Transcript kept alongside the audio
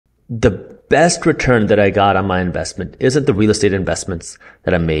the best return that I got on my investment isn't the real estate investments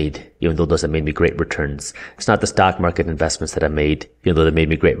that I made, even though those have made me great returns. It's not the stock market investments that I made, even though they made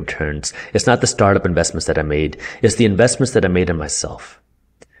me great returns. It's not the startup investments that I made. It's the investments that I made in myself.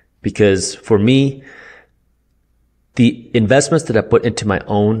 Because for me, the investments that I put into my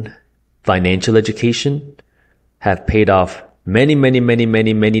own financial education have paid off many, many, many,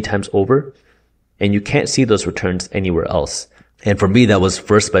 many, many times over. And you can't see those returns anywhere else. And for me, that was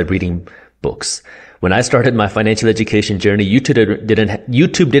first by reading books. When I started my financial education journey,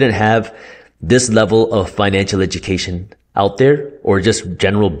 YouTube didn't have this level of financial education out there, or just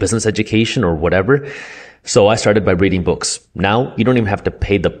general business education or whatever. So I started by reading books. Now you don't even have to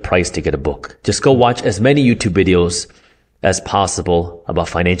pay the price to get a book. Just go watch as many YouTube videos as possible about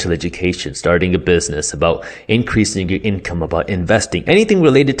financial education, starting a business, about increasing your income, about investing, anything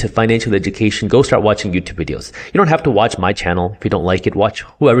related to financial education. Go start watching YouTube videos. You don't have to watch my channel. If you don't like it, watch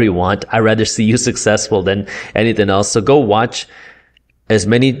whoever you want. I'd rather see you successful than anything else. So go watch as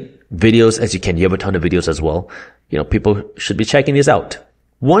many videos as you can. You have a ton of videos as well. You know, people should be checking these out.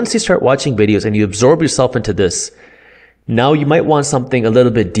 Once you start watching videos and you absorb yourself into this, now you might want something a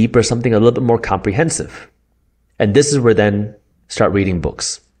little bit deeper, something a little bit more comprehensive. And this is where then start reading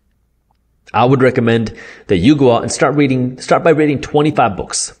books. I would recommend that you go out and start by reading 25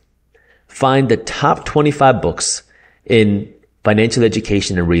 books. Find the top 25 books in financial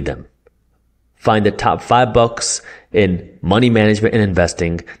education and read them. Find the top 5 books in money management and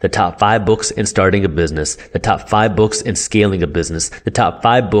investing, the top 5 books in starting a business, the top 5 books in scaling a business, the top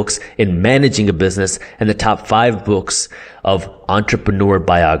 5 books in managing a business, and the top 5 books of entrepreneur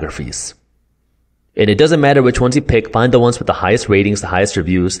biographies. And it doesn't matter which ones you pick. Find the ones with the highest ratings, the highest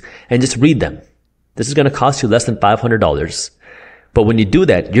reviews, and just read them. This is going to cost you less than $500. But when you do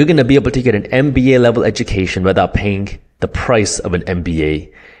that, you're going to be able to get an MBA level education without paying the price of an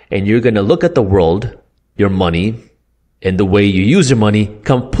MBA. And you're going to look at the world, your money, and the way you use your money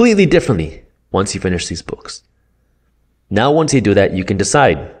completely differently once you finish these books. Now, once you do that, you can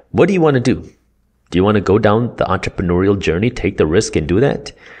decide, what do you want to do? Do you want to go down the entrepreneurial journey, take the risk and do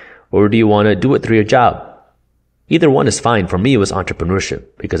that? Or do you want to do it through your job? Either one is fine. For me, it was entrepreneurship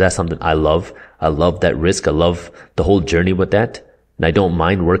because that's something I love. I love that risk. I love the whole journey with that. And I don't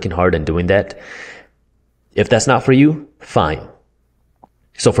mind working hard and doing that. If that's not for you, fine.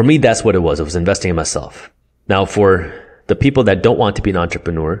 So for me, that's what it was. It was investing in myself. Now, for the people that don't want to be an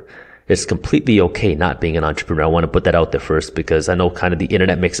entrepreneur, it's completely okay not being an entrepreneur. I want to put that out there first because I know kind of the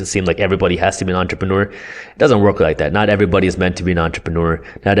internet makes it seem like everybody has to be an entrepreneur. It doesn't work like that. Not everybody is meant to be an entrepreneur.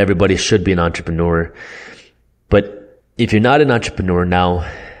 Not everybody should be an entrepreneur. But if you're not an entrepreneur now,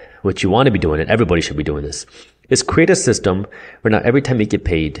 what you want to be doing, and everybody should be doing this, is create a system where now every time you get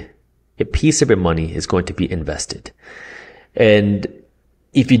paid, a piece of your money is going to be invested. And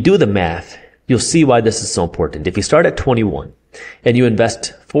if you do the math, you'll see why this is so important. If you start at 21 and you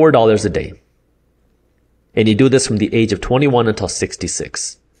invest $4 a day, and you do this from the age of 21 until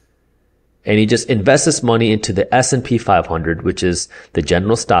 66, and you just invest this money into the S&P 500, which is the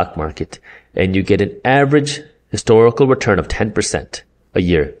general stock market, and you get an average historical return of 10% a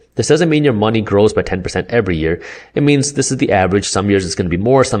year. This doesn't mean your money grows by 10% every year. It means this is the average. Some years it's going to be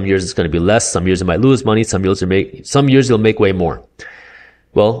more. Some years it's going to be less. Some years you might lose money. Some years you'll make way more.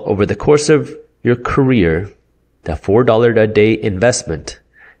 Well, over the course of your career, that $4 a day investment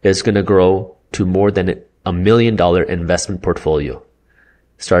is going to grow to more than $1 million investment portfolio,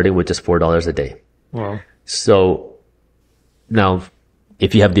 starting with just $4 a day. Wow. So now,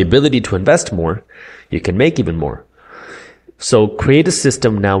 if you have the ability to invest more, you can make even more. So create a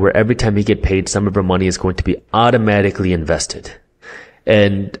system now where every time you get paid, some of your money is going to be automatically invested.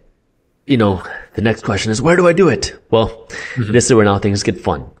 And, you know, the next question is, where do I do it? Well, this is where now things get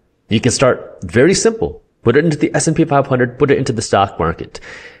fun. You can start very simple. Put it into the S&P 500, put it into the stock market.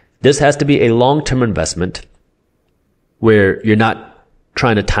 This has to be a long-term investment where you're not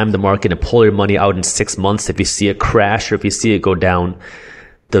trying to time the market and pull your money out in 6 months if you see it crash or if you see it go down.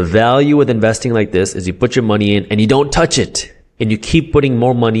 The value with investing like this is you put your money in and you don't touch it. And you keep putting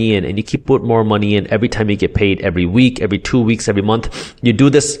more money in and you keep putting more money in every time you get paid, every week, every 2 weeks, every month. You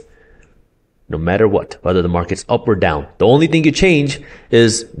do this no matter what, whether the market's up or down. The only thing you change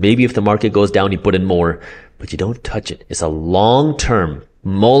is maybe if the market goes down, you put in more, but you don't touch it. It's a long-term,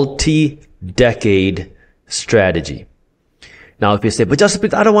 multi-decade strategy. Now, if you say, but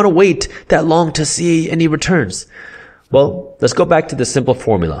Jaspreet, I don't want to wait that long to see any returns. Well, let's go back to the simple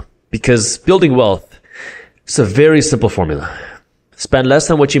formula, because building wealth is a very simple formula. Spend less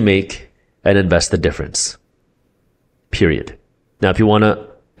than what you make and invest the difference. Period. Now, if you want to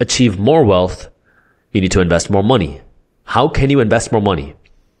achieve more wealth, you need to invest more money. How can you invest more money?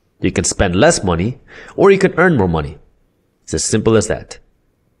 You can spend less money, or you can earn more money. It's as simple as that.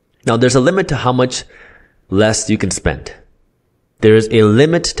 Now, there's a limit to how much less you can spend. There is a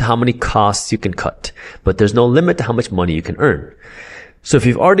limit to how many costs you can cut, but there's no limit to how much money you can earn. So if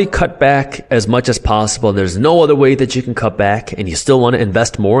you've already cut back as much as possible, and there's no other way that you can cut back, and you still want to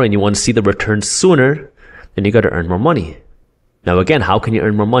invest more and you want to see the returns sooner, then you got to earn more money. Now again, how can you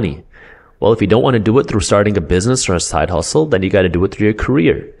earn more money? Well, if you don't want to do it through starting a business or a side hustle, then you got to do it through your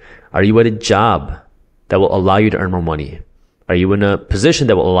career. Are you at a job that will allow you to earn more money? Are you in a position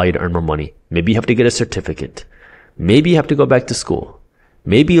that will allow you to earn more money? Maybe you have to get a certificate. Maybe you have to go back to school.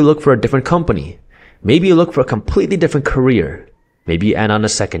 Maybe you look for a different company. Maybe you look for a completely different career. Maybe you add on a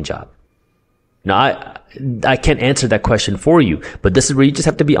second job. Now, I can't answer that question for you, but this is where you just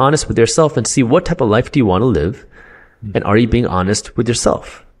have to be honest with yourself and see what type of life do you want to live, and are you being honest with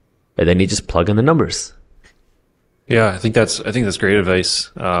yourself? And then you just plug in the numbers. Yeah, I think that's great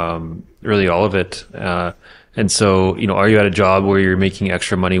advice. Really all of it. And so, are you at a job where you're making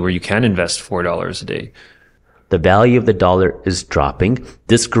extra money where you can invest $4 a day? The value of the dollar is dropping.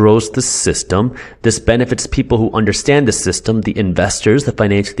 This grows the system. This benefits people who understand the system, the investors, the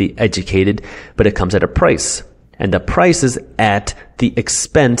financially educated, but it comes at a price. And the price is at the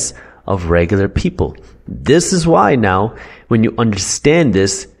expense of regular people. This is why now, when you understand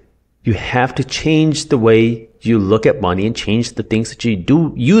this, you have to change the way you look at money and change the things that you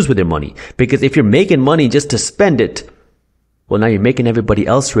do use with your money. Because if you're making money just to spend it, well, now you're making everybody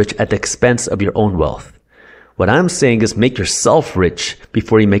else rich at the expense of your own wealth. What I'm saying is make yourself rich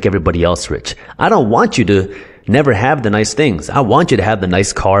before you make everybody else rich. I don't want you to never have the nice things. I want you to have the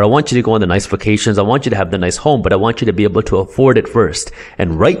nice car. I want you to go on the nice vacations. I want you to have the nice home, but I want you to be able to afford it first.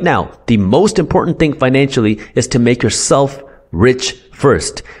 And right now, the most important thing financially is to make yourself rich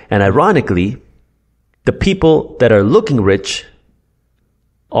first. And ironically, the people that are looking rich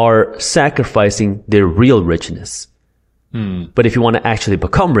are sacrificing their real richness. But if you want to actually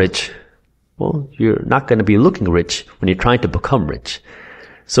become rich, well, you're not going to be looking rich when you're trying to become rich.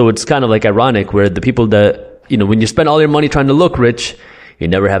 So it's kind of like ironic where the people that, when you spend all your money trying to look rich, you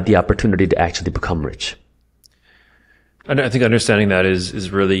never have the opportunity to actually become rich. I think understanding that is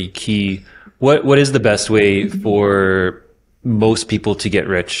really key. What is the best way for most people to get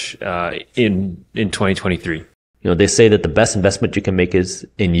rich in 2023? They say that the best investment you can make is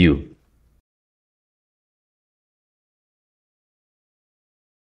in you.